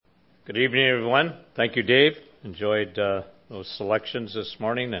Good evening, everyone. Thank you, Dave. Enjoyed those selections this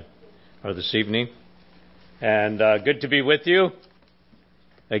morning or this evening. And good to be with you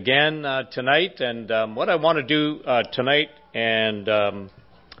again tonight. And what I want to do tonight and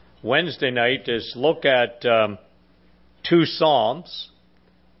Wednesday night is look at two Psalms.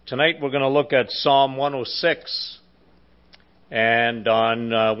 Tonight we're going to look at Psalm 106. And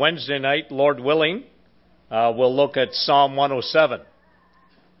on Wednesday night, Lord willing, we'll look at Psalm 107.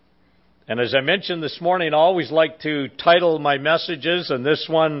 And as I mentioned this morning, I always like to title my messages, and this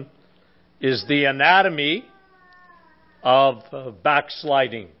one is The Anatomy of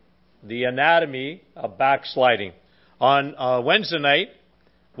Backsliding. The Anatomy of Backsliding. On Wednesday night,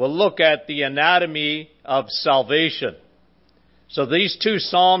 we'll look at the anatomy of salvation. So these two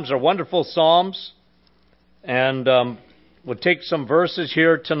Psalms are wonderful Psalms, and we'll take some verses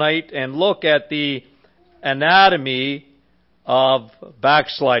here tonight and look at the anatomy of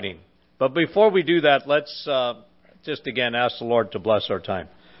backsliding. But before we do that, let's just again ask the Lord to bless our time.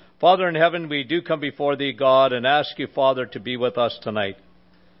 Father in heaven, we do come before Thee, God, and ask You, Father, to be with us tonight.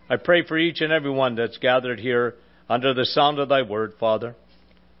 I pray for each and every one that's gathered here under the sound of Thy word, Father.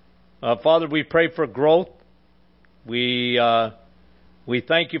 Father, we pray for growth. We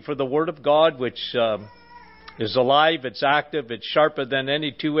thank You for the Word of God, which is alive, it's active, it's sharper than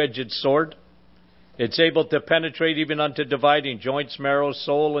any two-edged sword. It's able to penetrate even unto dividing joints, marrow,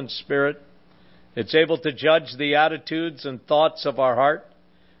 soul, and spirit. It's able to judge the attitudes and thoughts of our heart.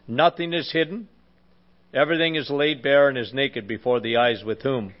 Nothing is hidden. Everything is laid bare and is naked before the eyes with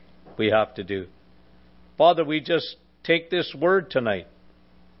whom we have to do. Father, we just take this word tonight.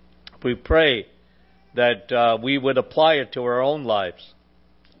 We pray that we would apply it to our own lives.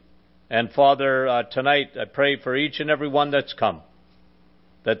 And Father, tonight I pray for each and every one that's come,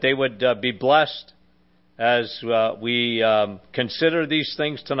 that they would be blessed as we consider these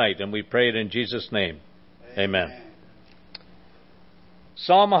things tonight, and we pray it in Jesus' name. Amen.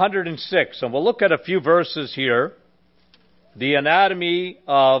 Psalm 106, and we'll look at a few verses here. The anatomy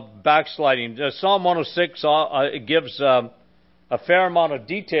of backsliding. Psalm 106 gives a fair amount of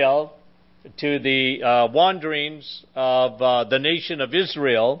detail to the wanderings of the nation of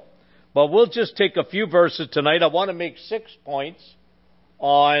Israel, but we'll just take a few verses tonight. I want to make 6 points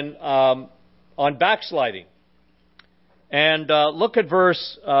on backsliding. And look at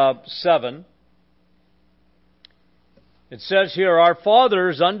verse 7. It says here, Our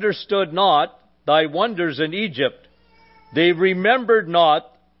fathers understood not Thy wonders in Egypt. They remembered not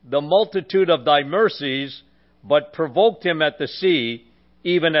the multitude of Thy mercies, but provoked him at the sea,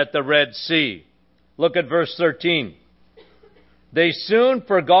 even at the Red Sea. Look at verse 13. They soon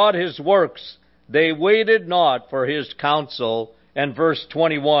forgot His works. They waited not for His counsel. And verse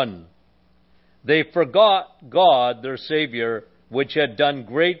 21. They forgot God, their Savior, which had done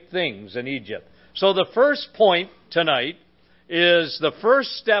great things in Egypt. So the first point tonight is the first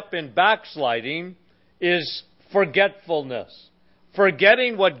step in backsliding is forgetfulness.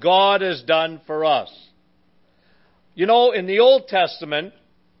 Forgetting what God has done for us. You know, in the Old Testament,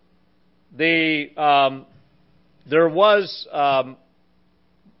 there was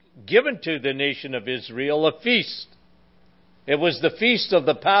given to the nation of Israel a feast. It was the feast of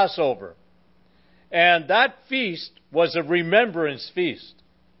the Passover. And that feast was a remembrance feast.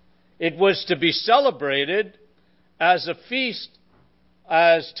 It was to be celebrated as a feast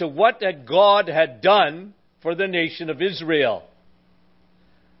as to what that God had done for the nation of Israel.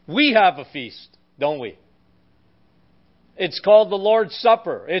 We have a feast, don't we? It's called the Lord's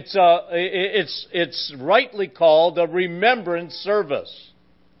Supper. It's rightly called a remembrance service.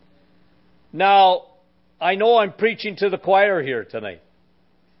 Now, I know I'm preaching to the choir here tonight,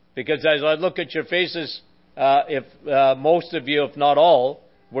 because as I look at your faces, if most of you, if not all,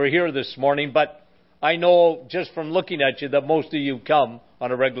 were here this morning, but I know just from looking at you that most of you come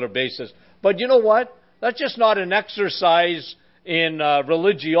on a regular basis. But you know what? That's just not an exercise in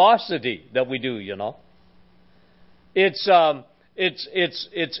religiosity that we do, you know. It's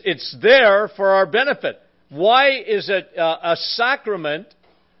there for our benefit. Why is it a sacrament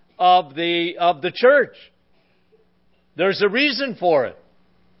of the church? There's a reason for it.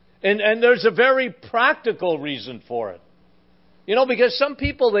 And there's a very practical reason for it. You know, because some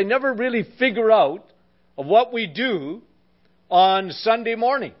people, they never really figure out what we do on Sunday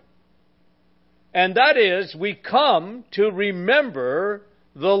morning. And that is, we come to remember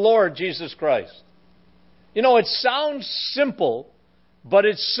the Lord Jesus Christ. You know, it sounds simple, but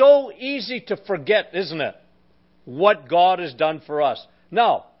it's so easy to forget, isn't it? What God has done for us.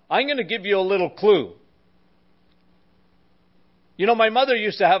 Now, I'm going to give you a little clue. You know, my mother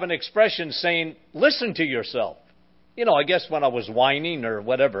used to have an expression saying, listen to yourself. You know, I guess when I was whining or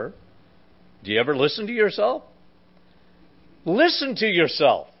whatever. Do you ever listen to yourself? Listen to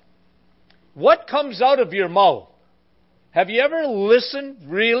yourself. What comes out of your mouth? Have you ever listened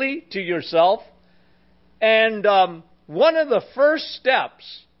really to yourself? And one of the first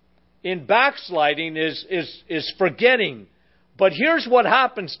steps in backsliding is forgetting. But here's what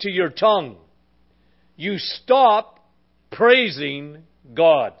happens to your tongue. You stop praising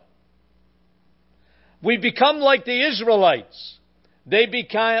God. We become like the Israelites. They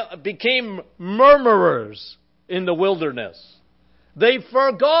became murmurers in the wilderness. They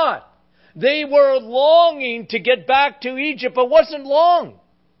forgot. They were longing to get back to Egypt, but it wasn't long.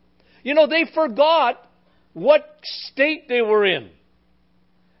 They forgot what state they were in.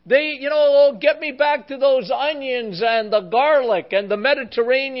 They, get me back to those onions and the garlic and the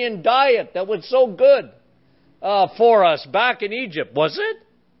Mediterranean diet that was so good for us back in Egypt. Was it?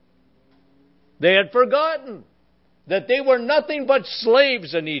 They had forgotten that they were nothing but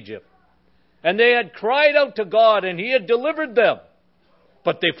slaves in Egypt. And they had cried out to God and He had delivered them.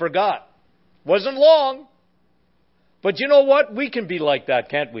 But they forgot. Wasn't long. But you know what? We can be like that,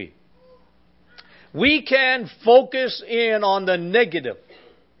 can't we? We can focus in on the negative.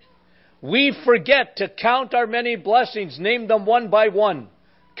 We forget to count our many blessings, name them one by one.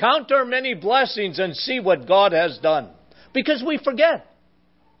 Count our many blessings and see what God has done. Because we forget.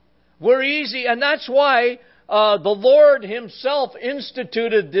 We're easy, and that's why the Lord Himself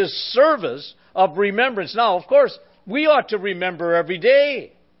instituted this service of remembrance. Now, of course, we ought to remember every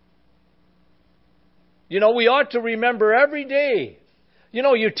day. We ought to remember every day.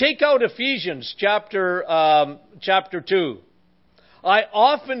 You take out Ephesians chapter 2. I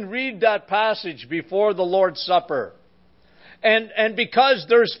often read that passage before the Lord's Supper. And because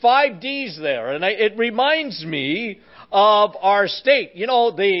there's 5 D's there, and it reminds me of our state.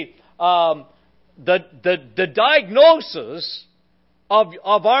 The diagnosis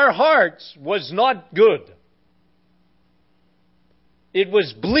of our hearts was not good. It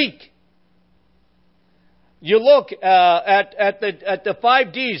was bleak. You look at the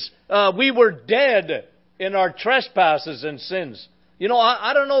 5 D's. We were dead in our trespasses and sins.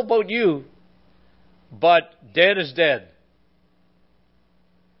 I don't know about you, but dead is dead.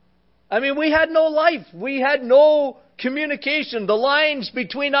 We had no life. We had no communication. The lines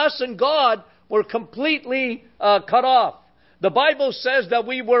between us and God were completely cut off. The Bible says that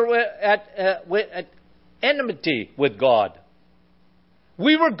we were at enmity with God.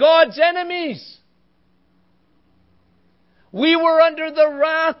 We were God's enemies. We were under the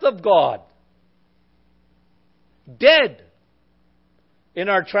wrath of God. Dead in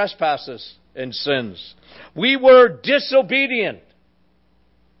our trespasses and sins. We were disobedient.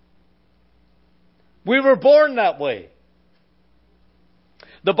 We were born that way.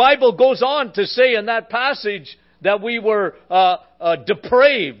 The Bible goes on to say in that passage that we were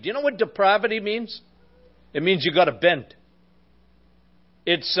depraved. You know what depravity means? It means you got a bent.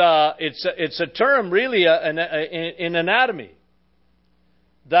 It's a term really in anatomy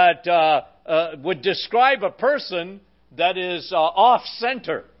that would describe a person that is off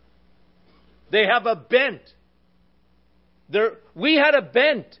center. They have a bent. We had a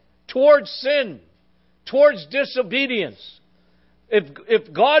bent towards sin, towards disobedience.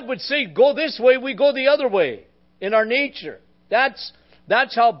 If God would say go this way, we go the other way in our nature. That's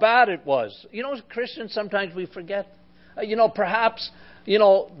how bad it was. Christians, sometimes we forget. Perhaps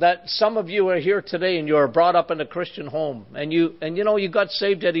that some of you are here today and you are brought up in a Christian home and you got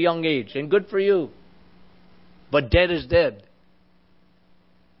saved at a young age, and good for you. But dead is dead.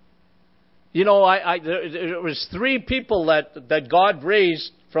 There was 3 people that God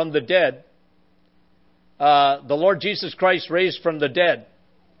raised from the dead. The Lord Jesus Christ raised from the dead.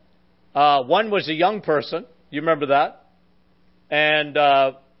 One was a young person. You remember that? And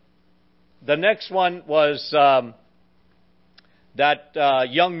the next one was that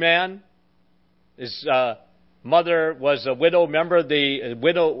young man. His mother was a widow. Remember the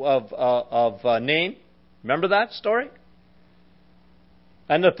widow of Nain? Remember that story?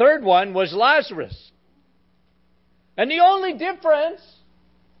 And the third one was Lazarus. And the only difference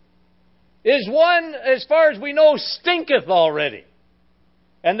is one, as far as we know, stinketh already.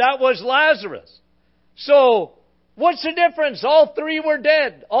 And that was Lazarus. So, what's the difference? All 3 were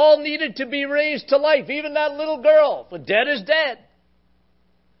dead. All needed to be raised to life. Even that little girl. But dead is dead.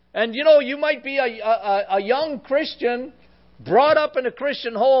 And you might be a young Christian, brought up in a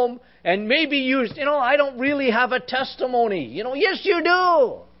Christian home, and maybe I don't really have a testimony. Yes, you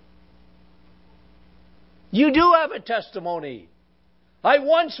do. You do have a testimony. I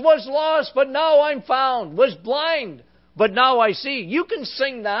once was lost, but now I'm found. Was blind, but now I see. You can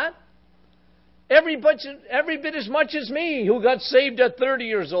sing that. Every bit as much as me, who got saved at 30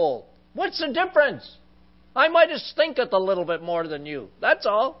 years old. What's the difference? I might have stinketh a little bit more than you. That's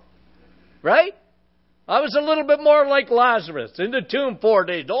all. Right? I was a little bit more like Lazarus in the tomb 4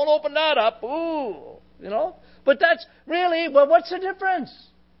 days. Don't open that up. Ooh, But that's really, well, what's the difference?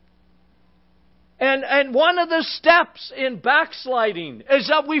 And one of the steps in backsliding is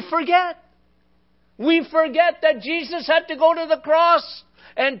that we forget. We forget that Jesus had to go to the cross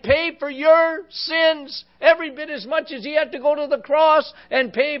and pay for your sins every bit as much as He had to go to the cross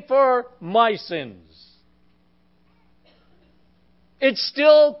and pay for my sins. It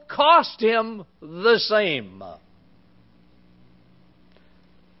still cost Him the same.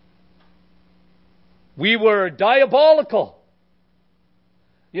 We were diabolical.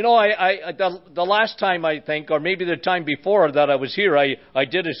 The last time I think, or maybe the time before that I was here, I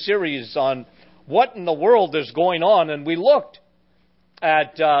did a series on what in the world is going on, and we looked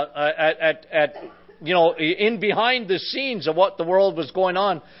at in behind the scenes of what the world was going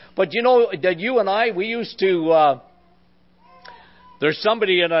on. But that you and I, we used to. There's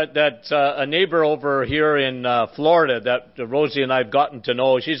somebody that's a neighbor over here in Florida that Rosie and I have gotten to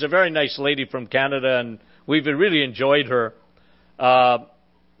know. She's a very nice lady from Canada, and we've really enjoyed her. But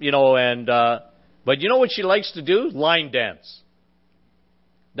you know what she likes to do? Line dance.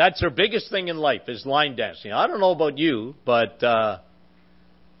 That's her biggest thing in life, is line dancing. I don't know about you, but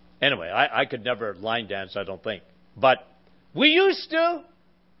anyway, I could never line dance, I don't think. But we used to.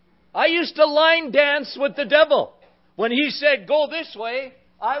 I used to line dance with the devil. When he said, go this way,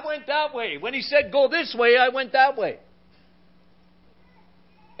 I went that way. When he said, go this way, I went that way.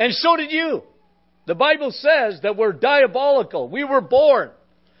 And so did you. The Bible says that we're diabolical. We were born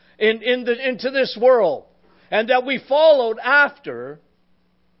into this world. And that we followed after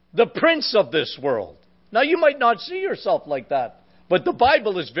the prince of this world. Now, you might not see yourself like that, but the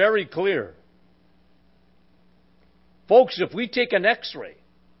Bible is very clear. Folks, if we take an X-ray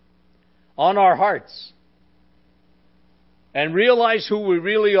on our hearts and realize who we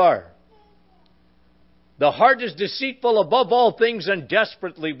really are, the heart is deceitful above all things and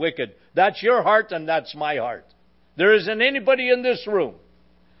desperately wicked. That's your heart and that's my heart. There isn't anybody in this room,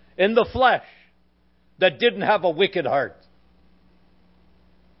 in the flesh, that didn't have a wicked heart.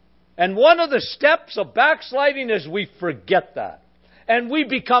 And one of the steps of backsliding is we forget that. And we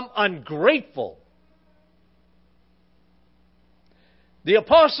become ungrateful. The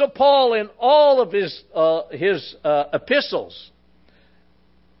Apostle Paul, in all of his epistles,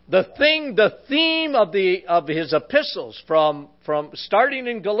 the theme of his epistles from starting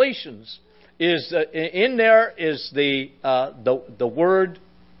in Galatians is in there is the word,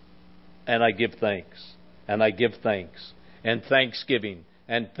 and I give thanks, and I give thanks, and thanksgiving,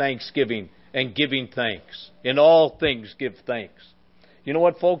 and thanksgiving, and giving thanks. In all things give thanks. You know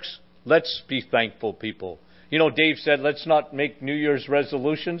what, folks? Let's be thankful people. Dave said, let's not make New Year's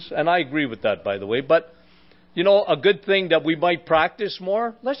resolutions. And I agree with that, by the way. But, a good thing that we might practice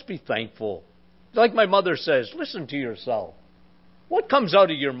more, let's be thankful. Like my mother says, listen to yourself. What comes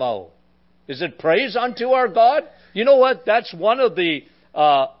out of your mouth? Is it praise unto our God? You know what? That's one of the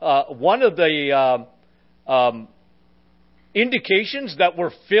indications that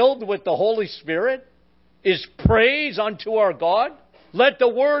we're filled with the Holy Spirit is praise unto our God. Let the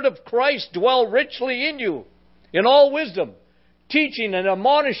word of Christ dwell richly in you, in all wisdom, teaching and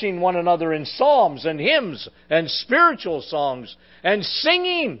admonishing one another in psalms and hymns and spiritual songs, and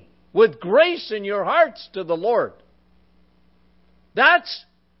singing with grace in your hearts to the Lord. That's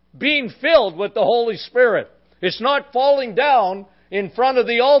being filled with the Holy Spirit. It's not falling down in front of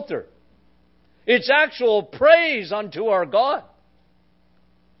the altar. It's actual praise unto our God.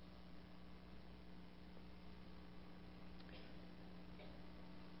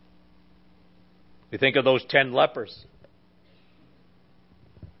 We think of those 10 lepers.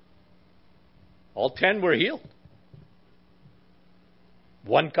 All 10 were healed.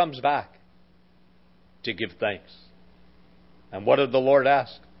 One comes back to give thanks. And what did the Lord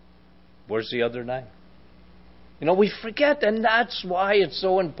ask? Where's the other 9? We forget, and that's why it's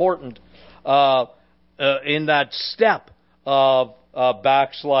so important in that step of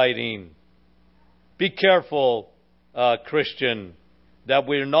backsliding. Be careful, Christian, that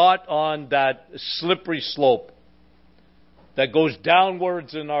we're not on that slippery slope that goes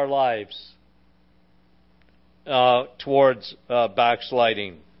downwards in our lives towards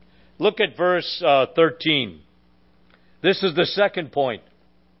backsliding. Look at verse 13. This is the second point.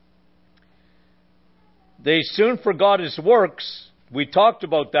 They soon forgot his works. We talked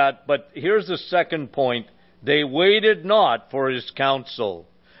about that, but here's the second point. They waited not for his counsel.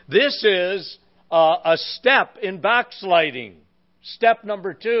 This is a step in backsliding. Step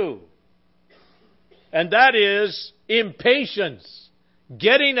number 2. And that is impatience.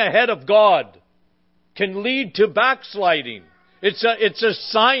 getting ahead of God can lead to backsliding. It's a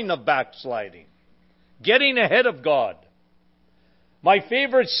sign of backsliding. Getting ahead of God. My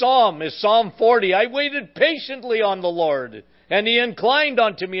favorite psalm is Psalm 40. I waited patiently on the Lord, and He inclined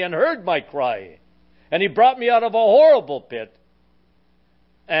unto me and heard my cry. And He brought me out of a horrible pit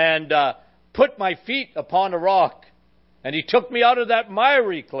and put my feet upon a rock. And He took me out of that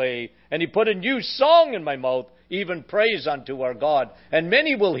miry clay, and He put a new song in my mouth, even praise unto our God. And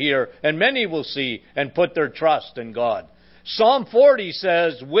many will hear, and many will see, and put their trust in God. Psalm 40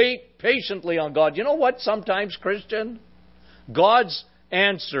 says, wait patiently on God. You know what? Sometimes, Christian, God's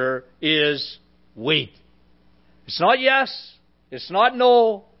answer is wait. It's not yes. It's not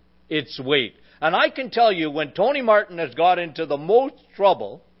no. It's wait. And I can tell you, when Tony Martin has got into the most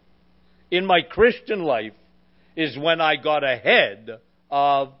trouble in my Christian life is when I got ahead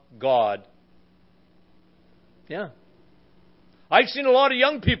of God. Yeah. I've seen a lot of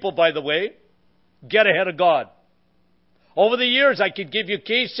young people, by the way, get ahead of God. Over the years, I could give you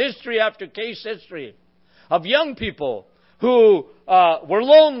case history after case history of young people who were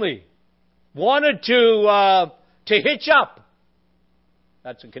lonely, wanted to hitch up.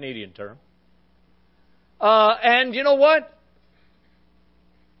 That's a Canadian term. And you know what?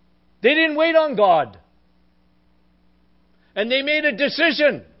 They didn't wait on God. And they made a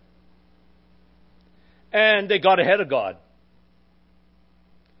decision. And they got ahead of God.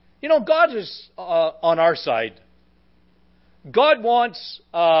 You know, God is on our side. God wants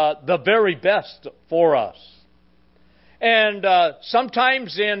the very best for us. And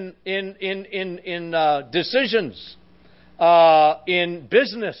sometimes in decisions, in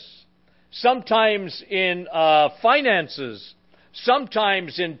business, sometimes in finances,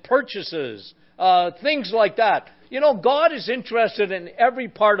 sometimes in purchases, things like that. You know, God is interested in every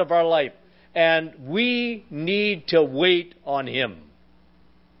part of our life, and we need to wait on Him.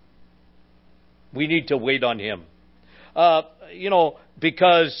 We need to wait on Him. You know,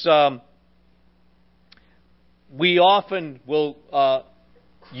 because we often will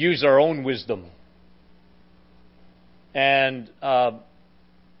use our own wisdom and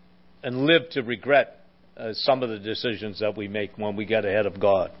live to regret some of the decisions that we make when we get ahead of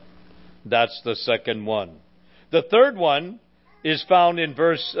God. That's the second one. The third one is found in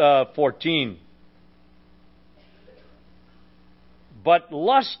verse 14. But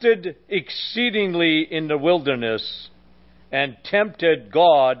lusted exceedingly in the wilderness and tempted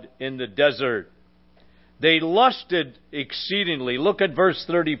God in the desert. They lusted exceedingly. Look at verse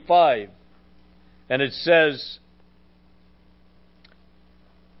 35. And it says,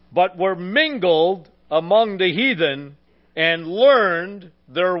 but were mingled among the heathen and learned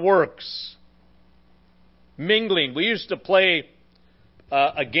their works. Mingling. We used to play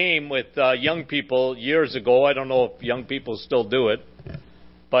a game with young people years ago. I don't know if young people still do it,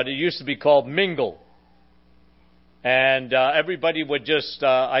 but it used to be called Mingle. And everybody would just,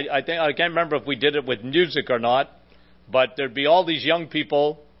 I can't remember if we did it with music or not, but there'd be all these young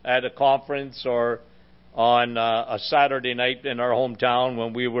people at a conference or on a Saturday night in our hometown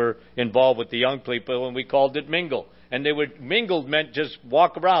when we were involved with the young people, and we called it Mingle. And they would, mingle meant just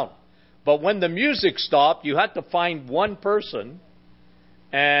walk around. But when the music stopped, you had to find one person,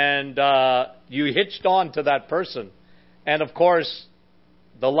 and you hitched on to that person. And of course,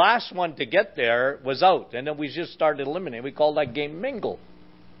 the last one to get there was out. And then we just started eliminating. We called that game Mingle.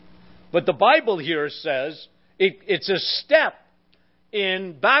 But the Bible here says it's a step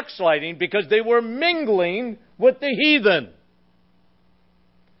in backsliding because they were mingling with the heathen.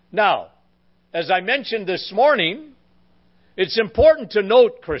 Now, as I mentioned this morning, it's important to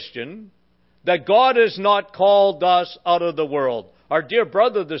note, Christian, that God has not called us out of the world. Our dear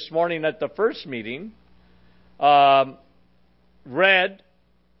brother this morning at the first meeting read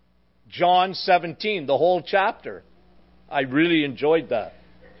John 17, the whole chapter. I really enjoyed that.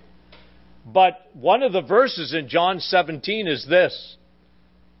 But one of the verses in John 17 is this: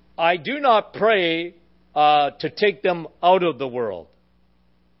 I do not pray to take them out of the world.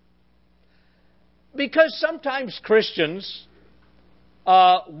 Because sometimes Christians,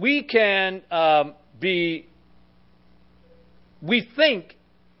 we can we think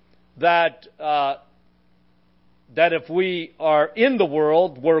that that if we are in the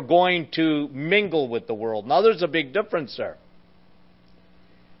world, we're going to mingle with the world. Now, there's a big difference there.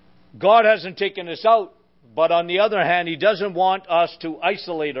 God hasn't taken us out, but on the other hand, He doesn't want us to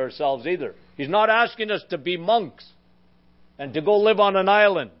isolate ourselves either. He's not asking us to be monks and to go live on an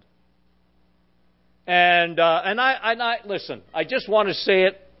island. And I listen, I just want to say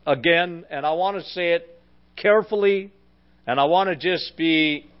it again, and I want to say it carefully, and I want to just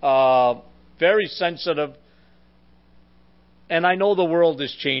be very sensitive. And I know the world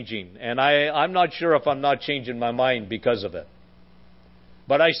is changing, and I'm not sure if I'm not changing my mind because of it.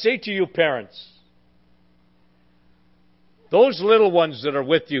 But I say to you, parents, those little ones that are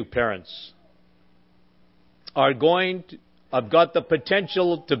with you, parents, have got the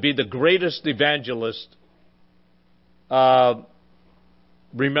potential to be the greatest evangelist. Remember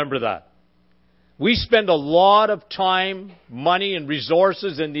that. We spend a lot of time, money, and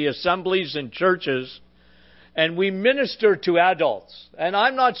resources in the assemblies and churches, and we minister to adults. And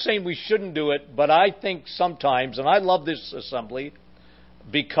I'm not saying we shouldn't do it, but I think sometimes, and I love this assembly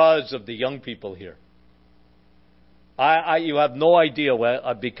because of the young people here. You have no idea,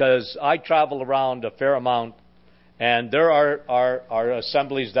 because I travel around a fair amount, and there are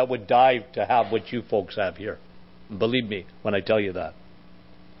assemblies that would die to have what you folks have here. Believe me when I tell you that.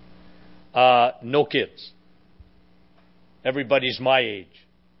 No kids. Everybody's my age.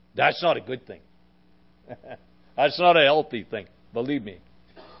 That's not a good thing. That's not a healthy thing. Believe me.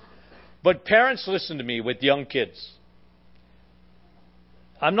 But parents, listen to me with young kids.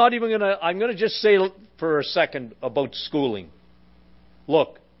 I'm going to just say for a second about schooling.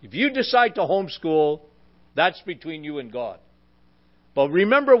 Look, if you decide to homeschool, that's between you and God. But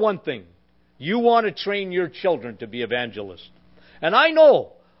remember one thing. You want to train your children to be evangelists. And I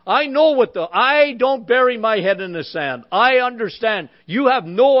don't bury my head in the sand. I understand. You have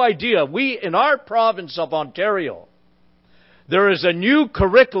no idea. In our province of Ontario, there is a new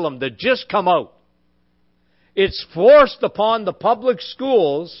curriculum that just come out. It's forced upon the public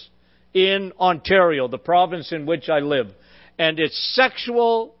schools in Ontario, the province in which I live. And it's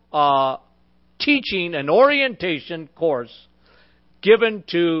sexual teaching and orientation course given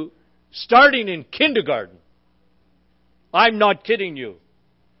to starting in kindergarten. I'm not kidding you.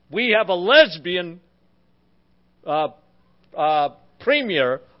 We have a lesbian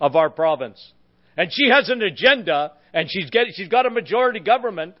premier of our province. And she has an agenda, and she's got a majority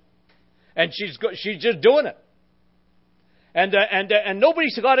government, and she's just doing it. And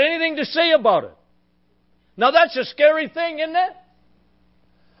nobody's got anything to say about it. Now that's a scary thing, isn't it?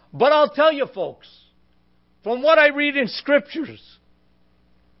 But I'll tell you folks, from what I read in scriptures,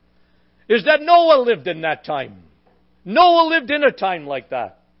 is that Noah lived in that time. Noah lived in a time like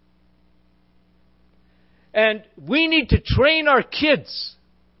that. And we need to train our kids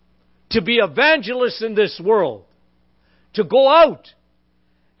to be evangelists in this world. To go out.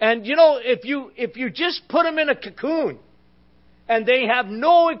 And if you just put them in a cocoon and they have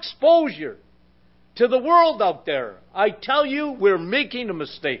no exposure to the world out there, I tell you, we're making a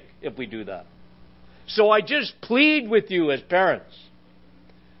mistake if we do that. So I just plead with you as parents.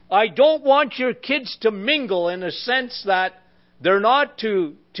 I don't want your kids to mingle in a sense that they're not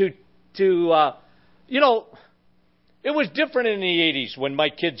it was different in the 80s when my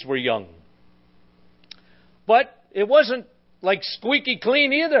kids were young. But it wasn't like squeaky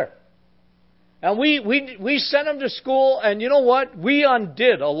clean either. And we sent them to school, and you know what? We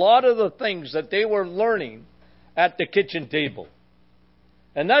undid a lot of the things that they were learning at the kitchen table.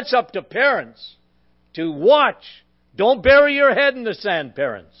 And that's up to parents to watch. Don't bury your head in the sand,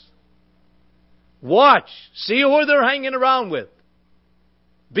 parents. Watch. See who they're hanging around with.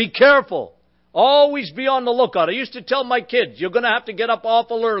 Be careful. Always be on the lookout. I used to tell my kids, you're going to have to get up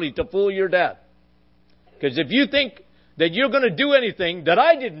awful early to fool your dad. Because if you think that you're going to do anything that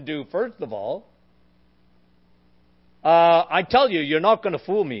I didn't do, first of all, I tell you, you're not going to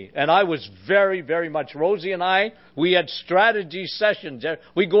fool me. And I was very, very much. Rosie and I, we had strategy sessions.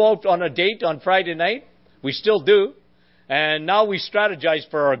 We go out on a date on Friday night. We still do. And now we strategize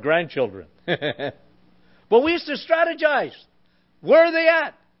for our grandchildren. But we used to strategize. Where are they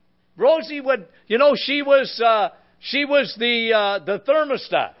at? Rosie would, she was the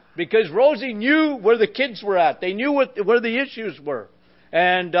thermostat. Because Rosie knew where the kids were at. They knew where the issues were.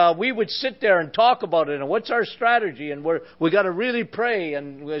 And we would sit there and talk about it. And what's our strategy? And we got to really pray.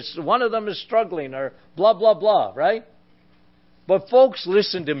 And one of them is struggling or blah, blah, blah, right? But folks,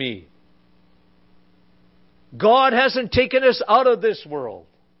 listen to me. God hasn't taken us out of this world.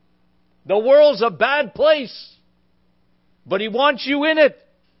 The world's a bad place. But He wants you in it.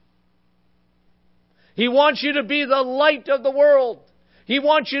 He wants you to be the light of the world. He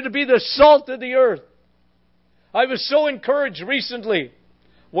wants you to be the salt of the earth. I was so encouraged recently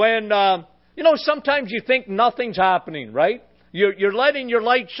when, sometimes you think nothing's happening, right? You're letting your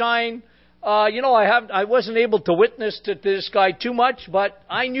light shine. I wasn't able to witness to this guy too much, but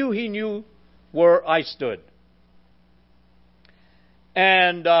I knew he knew where I stood.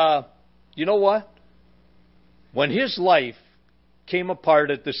 And you know what? When his life came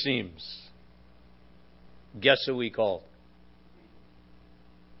apart at the seams, guess who he called?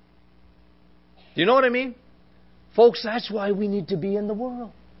 Do you know what I mean? Folks, that's why we need to be in the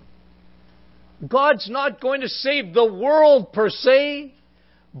world. God's not going to save the world per se,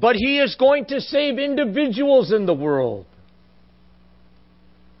 but He is going to save individuals in the world.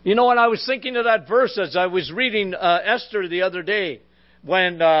 You know, and I was thinking of that verse as I was reading Esther the other day,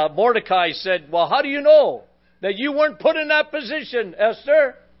 when Mordecai said, well, how do you know that you weren't put in that position,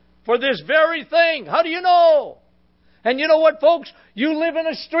 Esther, for this very thing? How do you know? And you know what, folks? You live in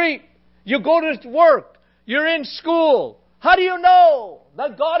a street. You go to work. You're in school. How do you know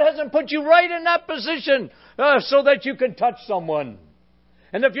that God hasn't put you right in that position so that you can touch someone?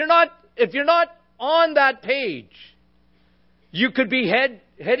 And if you're not on that page, you could be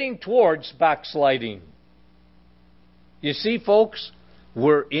heading towards backsliding. You see, folks,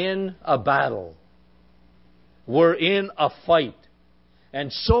 we're in a battle. We're in a fight.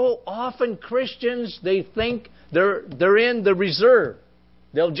 And so often Christians, they think they're in the reserve.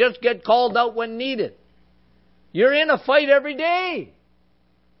 They'll just get called out when needed. You're in a fight every day.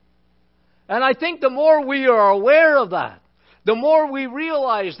 And I think the more we are aware of that, the more we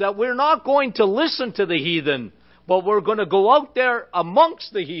realize that we're not going to listen to the heathen, but we're going to go out there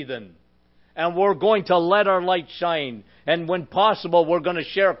amongst the heathen, and we're going to let our light shine. And when possible, we're going to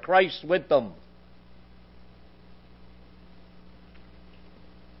share Christ with them.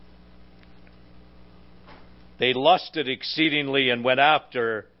 They lusted exceedingly and went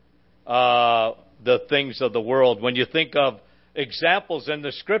after the things of the world. When you think of examples in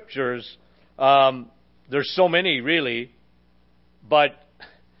the Scriptures, there's so many really, but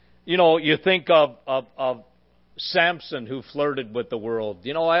you know, you think of Samson, who flirted with the world.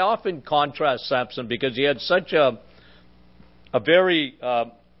 You know, I often contrast Samson because he had such a very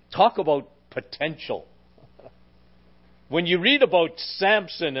talk about potential. When you read about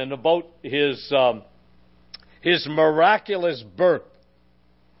Samson and about his miraculous birth,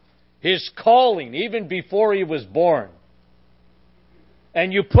 his calling, even before he was born,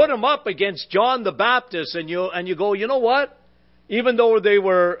 and you put him up against John the Baptist, and you go, you know what? Even though they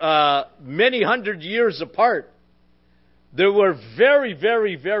were many hundred years apart, they were very,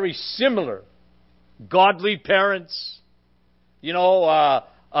 very, very similar. Godly parents, you know,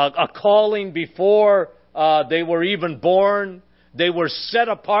 a calling before they were even born. They were set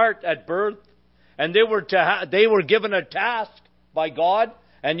apart at birth, and they were given a task by God.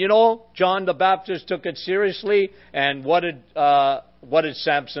 And you know, John the Baptist took it seriously. And what did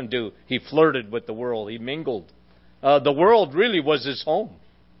Samson do? He flirted with the world. He mingled. The world really was his home.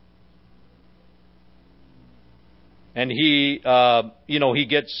 And he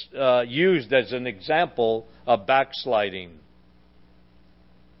gets used as an example of backsliding.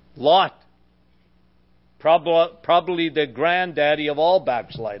 Lot, probably the granddaddy of all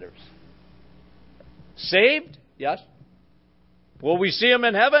backsliders. Saved? Yes. Will we see him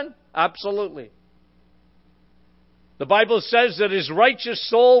in heaven? Absolutely. The Bible says that his righteous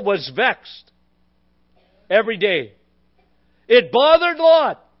soul was vexed every day. It bothered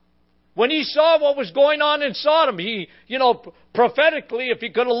Lot. When he saw what was going on in Sodom, he, prophetically, if he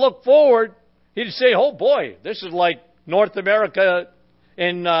could have looked forward, he'd say, oh boy, this is like North America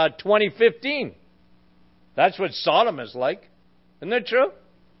in 2015. That's what Sodom is like. Isn't that true?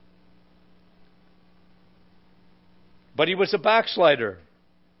 But he was a backslider.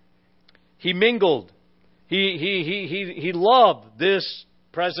 He mingled. He loved this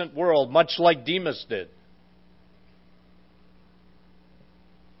present world, much like Demas did.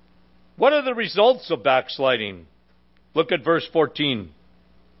 What are the results of backsliding? Look at verse 14.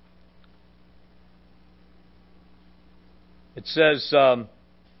 It says,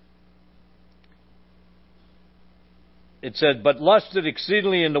 but lusted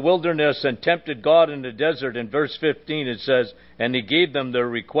exceedingly in the wilderness and tempted God in the desert. In verse 15 it says, and he gave them their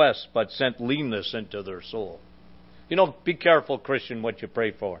request, but sent leanness into their soul. Be careful, Christian, what you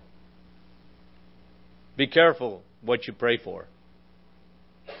pray for. Be careful what you pray for.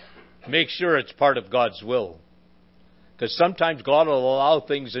 Make sure it's part of God's will. Because sometimes God will allow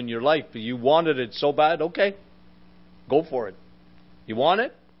things in your life, but you wanted it so bad, okay, go for it. You want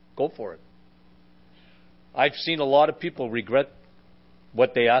it? Go for it. I've seen a lot of people regret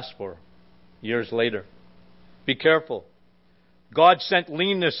what they asked for years later. Be careful. God sent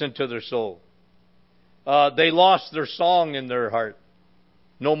leanness into their soul. They lost their song in their heart.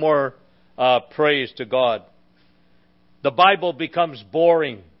 No more praise to God. The Bible becomes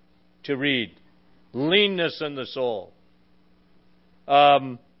boring to read. Leanness in the soul.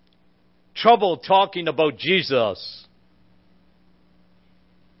 Trouble talking about Jesus.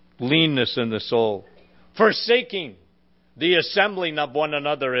 Leanness in the soul. Forsaking the assembling of one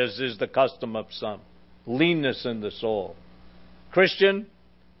another as is the custom of some. Leanness in the soul. Christian,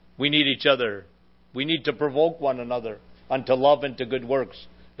 we need each other We need to provoke one another unto love and to good works.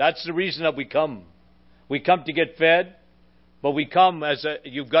 That's the reason that we come. We come to get fed, but we come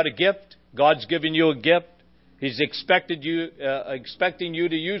you've got a gift. God's given you a gift. He's expecting you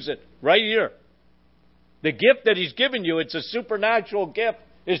to use it right here. The gift that He's given you, it's a supernatural gift,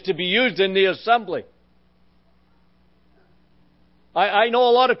 is to be used in the assembly. I know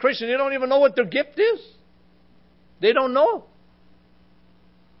a lot of Christians, they don't even know what their gift is. They don't know.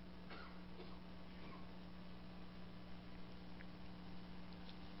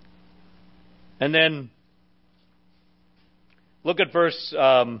 And then, look at verse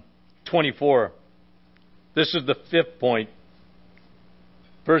 24. This is the fifth point.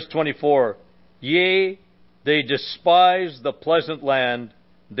 Verse 24. Yea, they despised the pleasant land,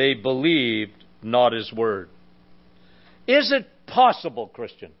 they believed not His word. Is it possible,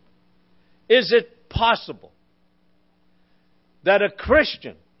 Christian? Is it possible that a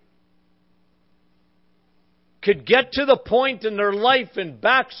Christian could get to the point in their life in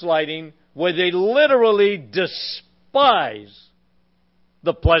backsliding where they literally despise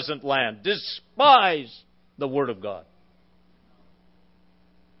the pleasant land, despise the Word of God?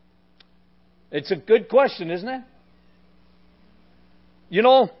 It's a good question, isn't it? You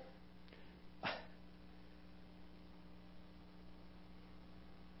know,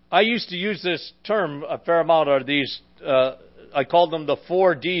 I used to use this term a fair amount, I call them the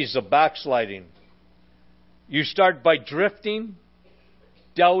 4 Ds of backsliding. You start by drifting,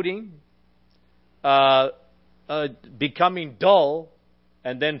 doubting, becoming dull,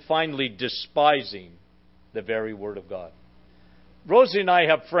 and then finally despising the very Word of God. Rosie and I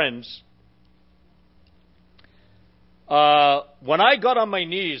have friends. When I got on my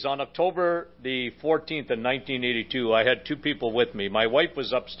knees on October the 14th in 1982, I had 2 people with me. My wife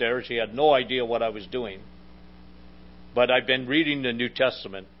was upstairs. She had no idea what I was doing. But I've been reading the New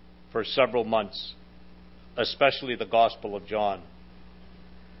Testament for several months, especially the Gospel of John.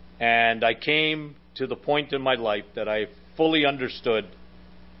 And I came to the point in my life that I fully understood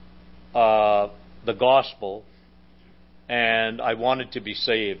the Gospel, and I wanted to be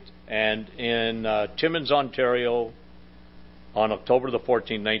saved. And in Timmins, Ontario, on October the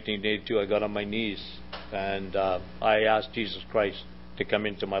 14th, 1982, I got on my knees and I asked Jesus Christ to come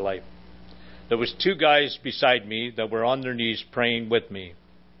into my life. There was 2 guys beside me that were on their knees praying with me.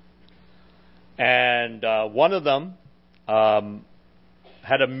 And one of them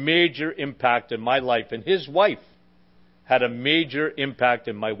had a major impact in my life, and his wife had a major impact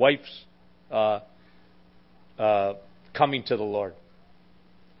in my wife's coming to the Lord.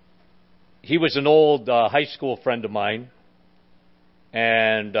 He was an old high school friend of mine,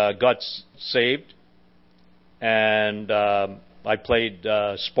 and got saved, and I played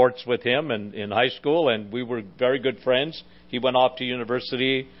sports with him in high school, and we were very good friends. He went off to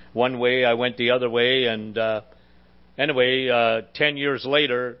university one way, I went the other way, and anyway, 10 years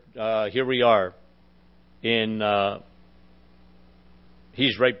later, here we are.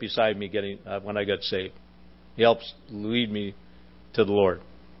 He's right beside me when I got saved. He helps lead me to the Lord.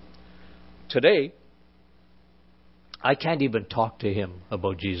 Today, I can't even talk to him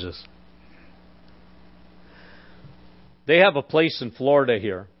about Jesus. They have a place in Florida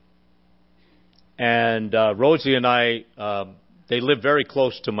here. And Rosie and I, they live very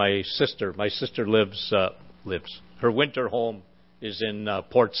close to my sister. My sister lives. Her winter home is in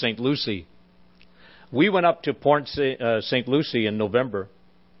Port St. Lucie. We went up to Port St. Lucie in November.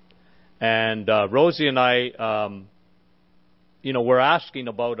 And Rosie and I, we're asking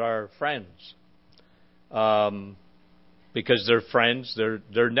about our friends. Because they're friends,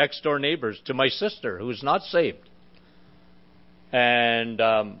 they're next door neighbors to my sister, who's not saved. And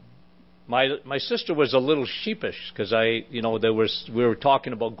my sister was a little sheepish because we were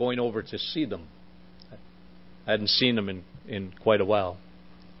talking about going over to see them. I hadn't seen them in quite a while.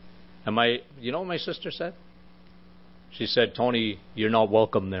 And you know what my sister said? She said, "Tony, you're not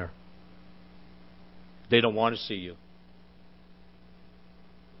welcome there. They don't want to see you."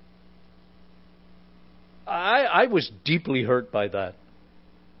 I was deeply hurt by that.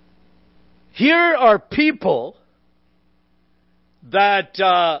 Here are people that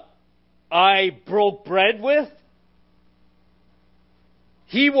I broke bread with.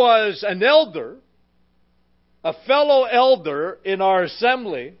 He was an elder, a fellow elder in our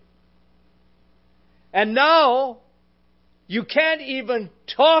assembly. And now you can't even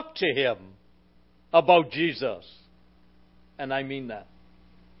talk to him about Jesus. And I mean that.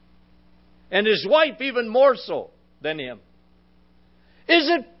 And his wife even more so than him. Is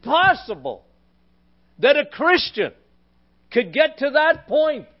it possible that a Christian could get to that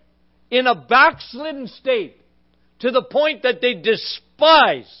point in a backslidden state, to the point that they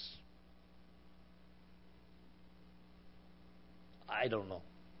despise I don't know.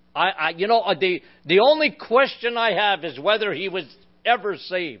 The only question I have is whether he was ever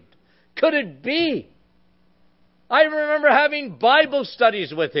saved. Could it be? I remember having Bible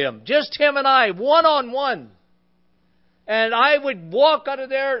studies with him, just him and I, one-on-one. And I would walk out of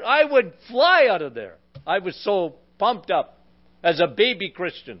there, I would fly out of there. I was so pumped up as a baby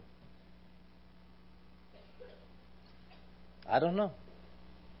Christian. I don't know.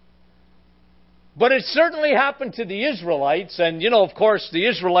 But it certainly happened to the Israelites. And, of course, the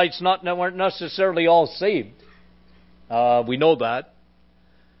Israelites weren't necessarily all saved. We know that.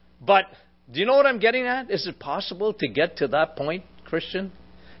 But do you know what I'm getting at? Is it possible to get to that point, Christian?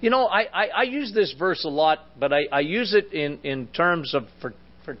 I use this verse a lot, but I use it in terms of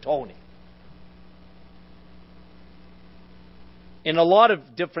for Tony. In a lot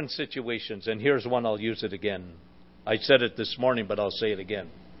of different situations, and here's one, I'll use it again. I said it this morning, but I'll say it again.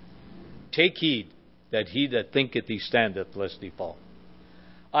 Take heed that he that thinketh he standeth, lest he fall.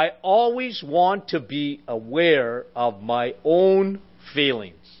 I always want to be aware of my own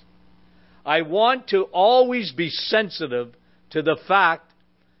feelings. I want to always be sensitive to the fact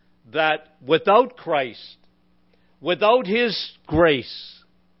that without Christ, without His grace,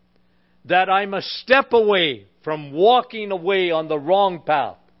 that I'm a step away from walking away on the wrong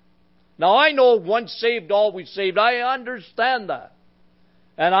path. Now I know once saved, always saved. I understand that.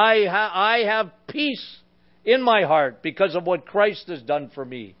 And I have peace in my heart because of what Christ has done for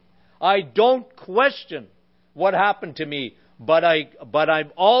me. I don't question what happened to me, but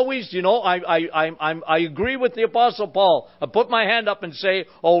I'm always, I agree with the Apostle Paul. I put my hand up and say,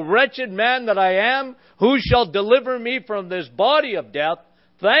 "O wretched man that I am, who shall deliver me from this body of death?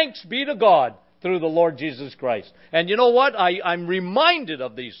 Thanks be to God through the Lord Jesus Christ." And you know what? I'm reminded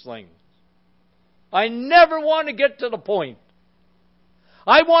of these things. I never want to get to the point.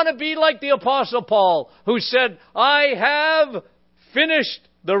 I want to be like the Apostle Paul, who said, "I have finished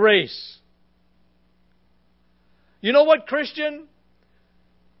the race." You know what, Christian?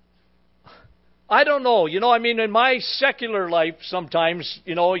 I don't know. In my secular life, sometimes,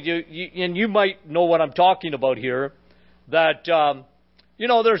 and you might know what I'm talking about here, that,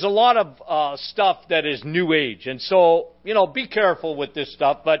 there's a lot of stuff that is New Age. And so, be careful with this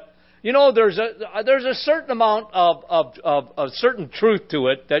stuff. But, there's a certain amount of certain truth to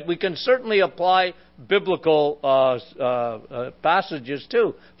it that we can certainly apply biblical passages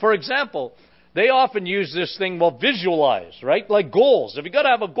to. For example, they often use this thing, visualize, right? Like goals. If you got to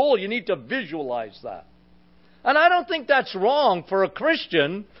have a goal, you need to visualize that. And I don't think that's wrong for a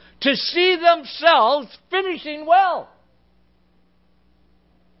Christian to see themselves finishing well.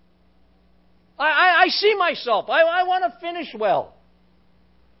 I see myself. I want to finish well.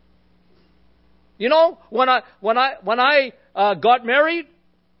 When I got married,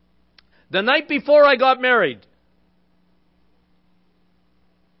 the night before I got married,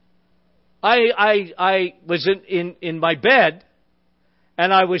 I was in my bed,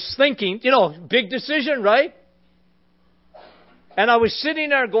 and I was thinking, big decision, right? And I was sitting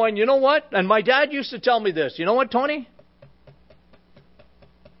there going, you know what? And my dad used to tell me this. You know what, Tony?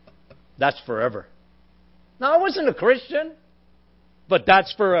 That's forever. Now, I wasn't a Christian, but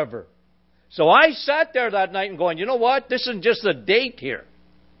that's forever. So I sat there that night and going, you know what? This isn't just a date here.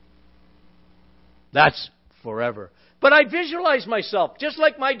 That's forever. But I visualized myself, just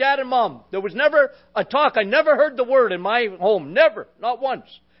like my dad and mom. There was never a talk. I never heard the word in my home. Never. Not once.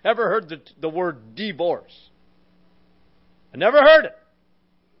 Ever heard the word divorce. I never heard it.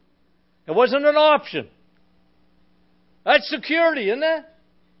 It wasn't an option. That's security, isn't it?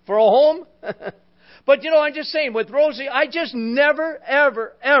 For a home? But, I'm just saying, with Rosie, I just never,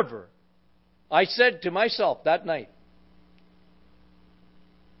 ever, ever, I said to myself that night,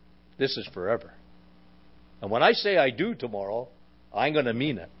 this is forever. And when I say I do tomorrow, I'm going to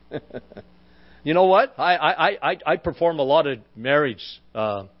mean it. You know what? I perform a lot of marriage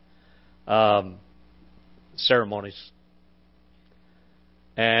ceremonies.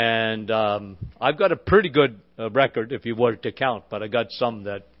 And I've got a pretty good record, if you were to count, but I got some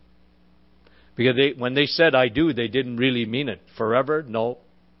that, because when they said I do, they didn't really mean it. Forever? No.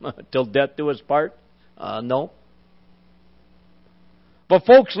 Till death do us part? No. But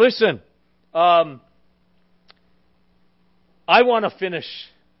folks, listen. I want to finish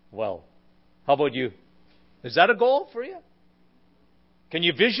well. How about you? Is that a goal for you? Can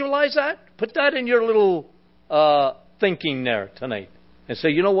you visualize that? Put that in your little thinking there tonight. And say,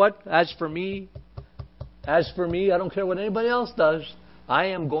 you know what? As for me, I don't care what anybody else does. I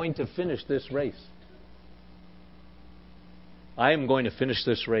am going to finish this race. I am going to finish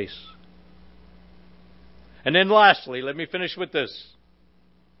this race. And then lastly, let me finish with this.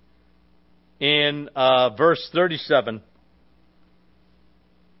 In verse 37,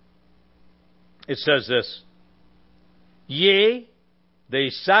 it says this, yea, they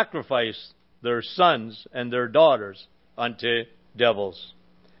sacrifice their sons and their daughters unto devils,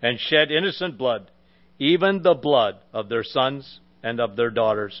 and shed innocent blood, even the blood of their sons and of their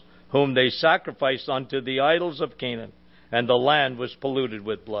daughters, whom they sacrificed unto the idols of Canaan, and the land was polluted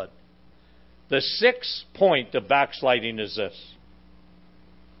with blood. The sixth point of backsliding is this.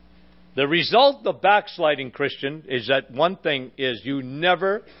 The result of backsliding, Christian, is that one thing is you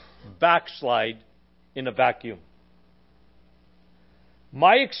never backslide in a vacuum.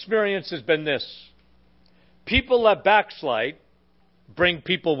 My experience has been this. People that backslide bring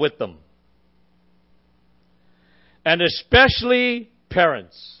people with them. And especially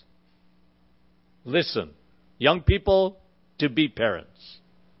parents. Listen, young people to be parents.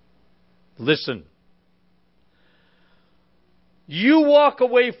 Listen. You walk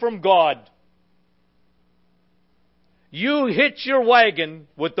away from God. You hitch your wagon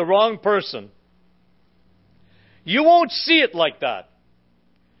with the wrong person. You won't see it like that.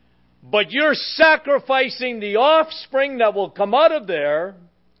 But you're sacrificing the offspring that will come out of there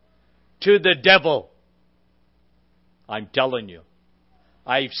to the devil. I'm telling you.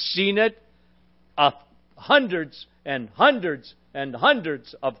 I've seen it hundreds and hundreds and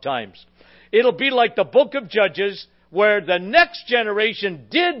hundreds of times. It'll be like the book of Judges, where the next generation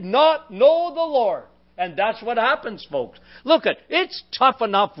did not know the Lord. And that's what happens, folks. Look, it's tough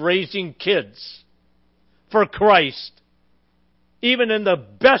enough raising kids for Christ, even in the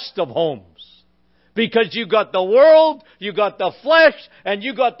best of homes. Because you got the world, you got the flesh, and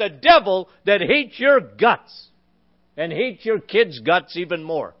you got the devil that hates your guts. And hates your kids' guts even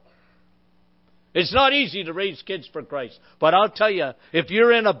more. It's not easy to raise kids for Christ. But I'll tell you, if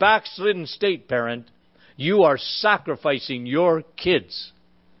you're in a backslidden state, parent, you are sacrificing your kids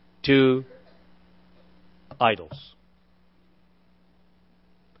to idols.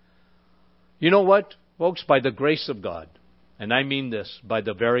 You know what, folks? By the grace of God, and I mean this, by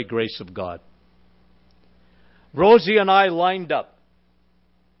the very grace of God, Rosie and I lined up.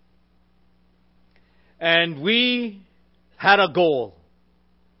 And we had a goal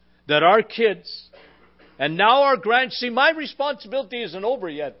that our kids, and now our see, my responsibility isn't over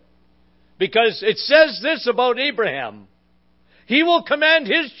yet. Because it says this about Abraham. He will command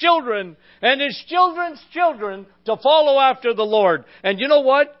his children and his children's children to follow after the Lord. And you know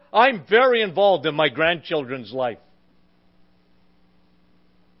what? I'm very involved in my grandchildren's life.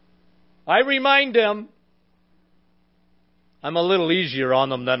 I remind them, I'm a little easier on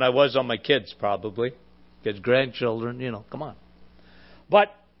them than I was on my kids, probably. Because grandchildren, come on.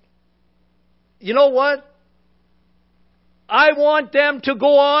 But, you know what? I want them to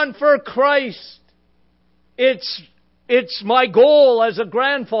go on for Christ. It's my goal as a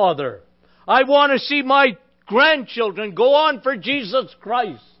grandfather. I want to see my grandchildren go on for Jesus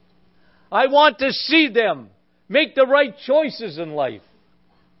Christ. I want to see them make the right choices in life.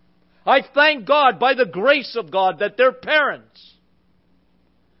 I thank God, by the grace of God, that they're parents.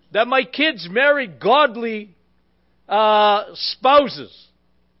 That my kids marry godly spouses.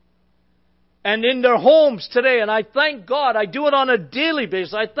 And in their homes today. And I thank God. I do it on a daily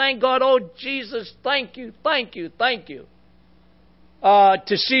basis. I thank God. Oh, Jesus, thank you, thank you, thank you.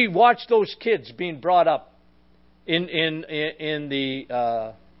 Watch those kids being brought up in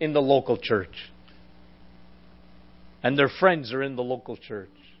the local church. And their friends are in the local church.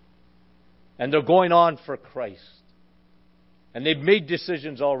 And they're going on for Christ. And they've made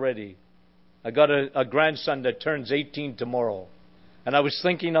decisions already. I got a grandson that turns 18 tomorrow. And I was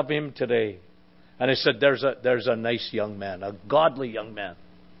thinking of him today. And I said, there's a nice young man, a godly young man,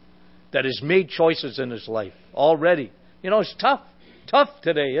 that has made choices in his life already. It's tough. Tough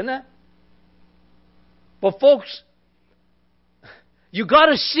today, isn't it? But folks, you got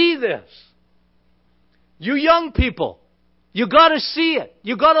to see this. You young people, you got to see it.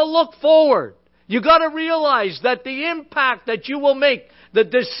 You got to look forward. You got to realize that the impact that you will make, the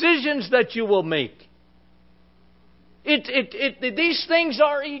decisions that you will make, these things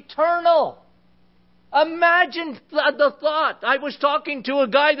are eternal. Imagine the thought. I was talking to a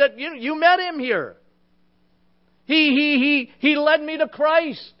guy that you met him here. He led me to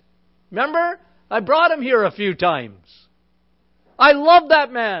Christ. Remember? I brought him here a few times. I love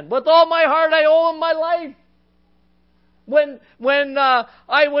that man. With all my heart, I owe him my life. When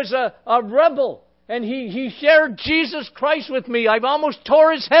I was a rebel and he shared Jesus Christ with me, I almost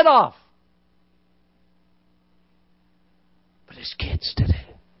tore his head off. But his kids today.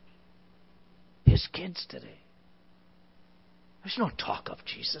 There's no talk of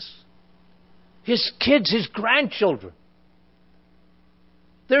Jesus. His kids, his grandchildren.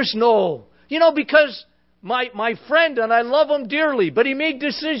 There's no, because my friend, and I love him dearly, but he made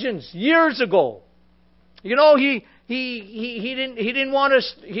decisions years ago. You know, he didn't want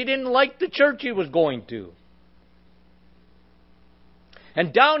us. He didn't like the church he was going to.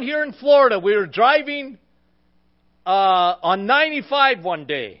 And down here in Florida, we were driving on 95 one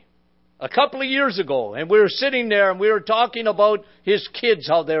day, a couple of years ago, and we were sitting there and we were talking about his kids,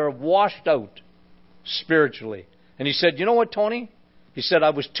 how they were washed out spiritually. And he said, "You know what, Tony?" He said,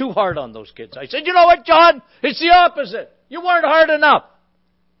 "I was too hard on those kids." I said, "You know what, John? It's the opposite. You weren't hard enough."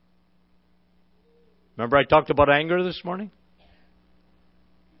 Remember I talked about anger this morning?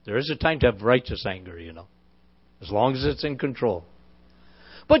 There is a time to have righteous anger, you know, as long as it's in control.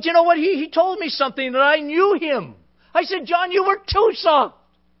 But you know what? He told me something that I knew him. I said, "John, you were too soft.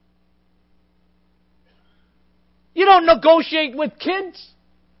 You don't negotiate with kids.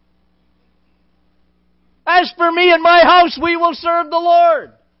 As for me and my house, we will serve the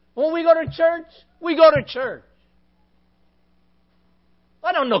Lord. When we go to church, we go to church.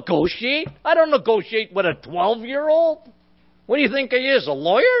 I don't negotiate. I don't negotiate with a 12-year-old. What do you think he is, a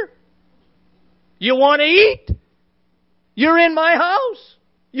lawyer? You want to eat? You're in my house.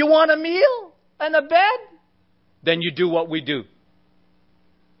 You want a meal and a bed? Then you do what we do.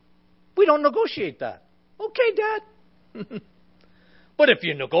 We don't negotiate that. Okay, Dad. But if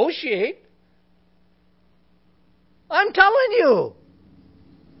you negotiate, I'm telling you,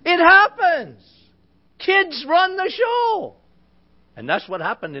 it happens. Kids run the show. And that's what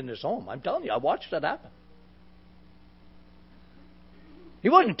happened in his home. I'm telling you, I watched it happen. He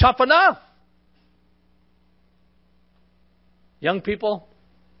wasn't tough enough. Young people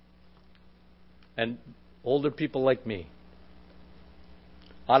and older people like me,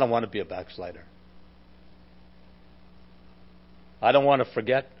 I don't want to be a backslider. I don't want to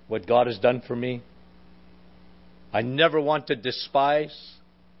forget what God has done for me. I never want to despise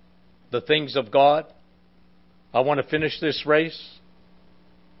the things of God. I want to finish this race.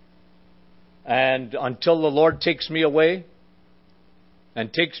 And until the Lord takes me away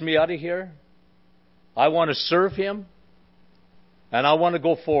and takes me out of here, I want to serve Him and I want to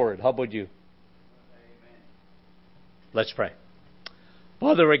go forward. How about you? Amen. Let's pray.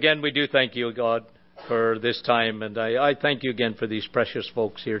 Father, again, we do thank you, God, for this time. And I thank you again for these precious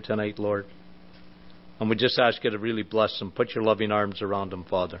folks here tonight, Lord. And we just ask you to really bless them. Put your loving arms around them,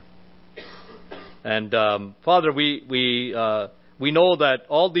 Father. And Father, we know that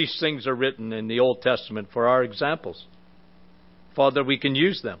all these things are written in the Old Testament for our examples. Father, we can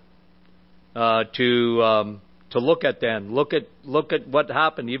use them to look at them. Look at what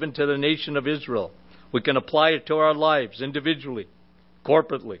happened, even to the nation of Israel. We can apply it to our lives individually,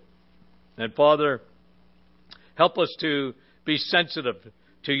 corporately. And Father, help us to be sensitive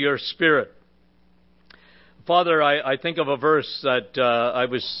to your Spirit. Father, I think of a verse that I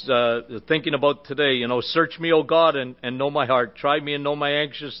was thinking about today. You know, search me, O God, and know my heart. Try me and know my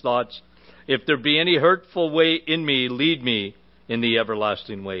anxious thoughts. If there be any hurtful way in me, lead me in the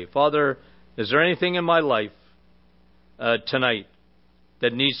everlasting way. Father, is there anything in my life tonight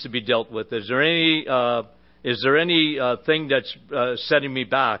that needs to be dealt with? Is there any thing that's setting me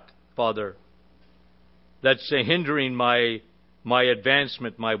back, Father, that's hindering my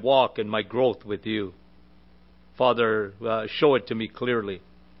advancement, my walk, and my growth with you? Father, show it to me clearly.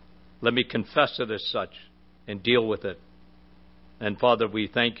 Let me confess it as such and deal with it. And Father, we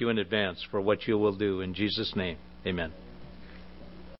thank you in advance for what you will do. In Jesus' name, amen.